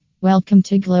Welcome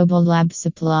to Global Lab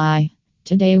Supply.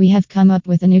 Today we have come up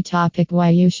with a new topic: why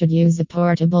you should use a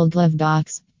portable glove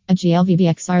box. A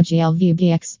GLVBX or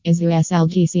GLVBX is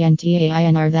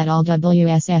USLDCNTAINR that all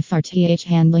WSFRTH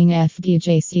handling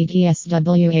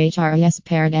FBJCDSWHRS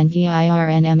paired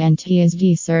NVIRNMNT is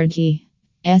D30.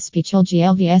 Special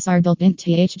GLVs are built in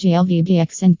TH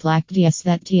GLVBX and Black DS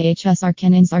that THSR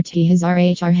canons RT his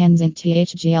RHR hands in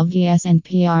TH GLVS and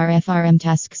PRFRM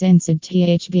tasks inside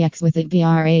THBX with it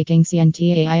BRA King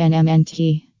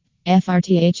CNTAINMNT.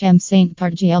 FRTHM Saint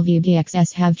Part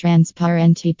GLVBXS have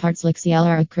transparent parts like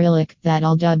CLR acrylic that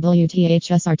all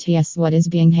WTHSRTS what is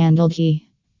being handled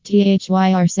he.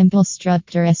 THYR simple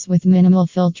structures with minimal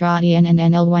filtration and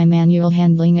NLY manual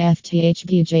handling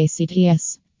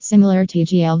FTHBJCTS. Similar to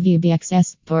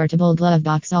GLVBXS, portable glove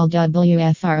box all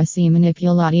WFRC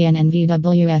manipulation and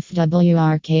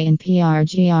VWFWRK and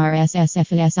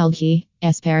PRGRSSFSLG,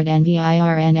 S paired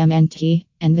NVIRNMNT,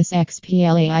 and this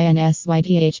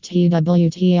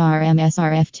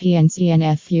XPLAINSYTHTWTRMSRFT and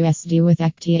CNFUSD with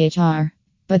ECTHR.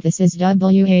 But this is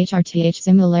WHRTH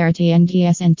similarity and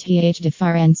DS and TH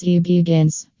difference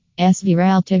begins. SV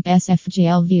relative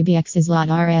SFGLVBX is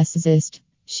lot RS exist.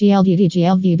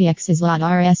 GLVBX is lot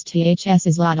RSTHS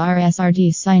is lot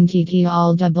RSRD signed TT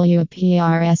all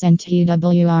WPRS and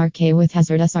TWRK with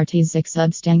hazardous RT6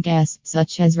 substances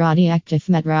such as radioactive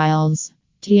materials.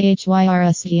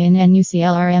 THYRSE in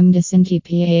NUCLRM DISIN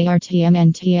TPARTM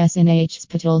and TSNH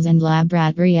hospitals and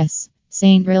laboratories.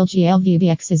 Saint Real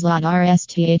GLVBX is lot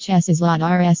RSTHS is lot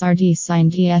RSRD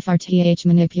signed DFRTH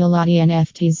manipulation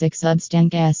FT6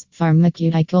 substances.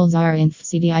 Pharmaceuticals are inf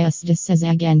CDIS dis as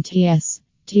again TS.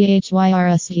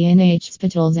 THYRSENH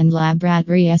hospitals and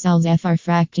laboratories FR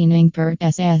fractioning per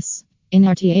SS. In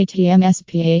RTATMS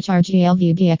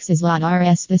PHRGLVBX is lot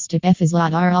RS this tip F is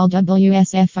lot R all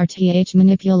WSFRTH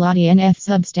manipulation F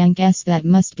substances that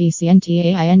must be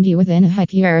CNTAIND within a high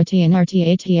purity in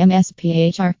RTATMS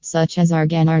PHR such as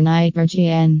argon or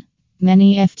nitrogen.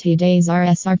 Many FTDs are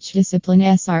archdiscipline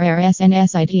SRRS and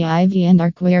SITIV and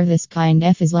ARC where this kind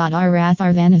F is lot R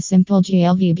rather than a simple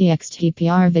GLVBX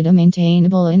TPR vida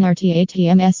maintainable in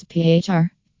RTATMS PHR.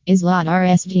 Is lot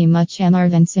RSD much MR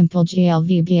than simple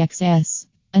GLVBXS.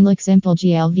 Unlike simple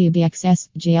GLVBXS,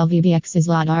 GLVBX is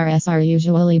lot RS are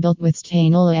usually built with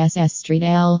stainless SS Street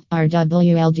L,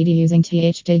 RWLDD using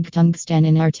TH TIG tungsten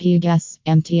in RT gas,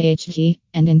 MTHT,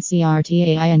 and in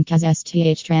CRTAI and CAS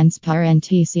STH transparent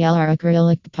TCLR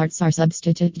acrylic parts are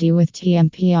substituted with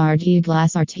TMPRD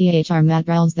glass RTHR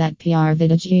materials that PR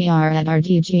Vida GR at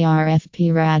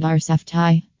RDGRFP radar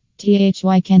SAFTI.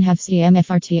 THY can have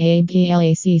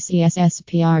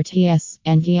CMFRTABLACCSSPRTS,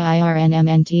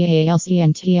 NVIRNMNTALC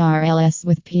and TRLS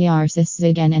with PR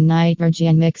cis-zigan and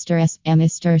nitrogen mixture S,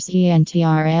 emister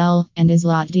CNTRL, and is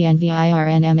lot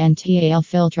DNVIRNMNTAL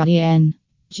filtration.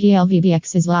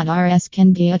 GLVBX is lot RS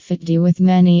can be outfitted with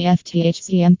many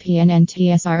FTHCMP and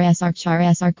NTSRS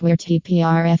ARCHRS ARC where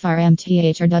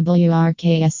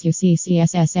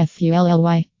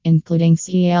TPRFRMTHRWRKSUCCSSFULLY, including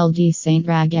CLD Saint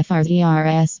Rag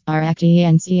FRZRS, RACT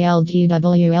and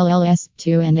CLDWLLS,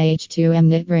 2 and H2M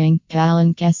knit ring,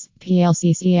 Palinkes,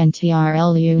 PLCC and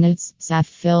TRL units, SAF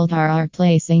filter are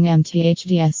placing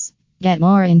MTHDS. Get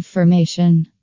more information.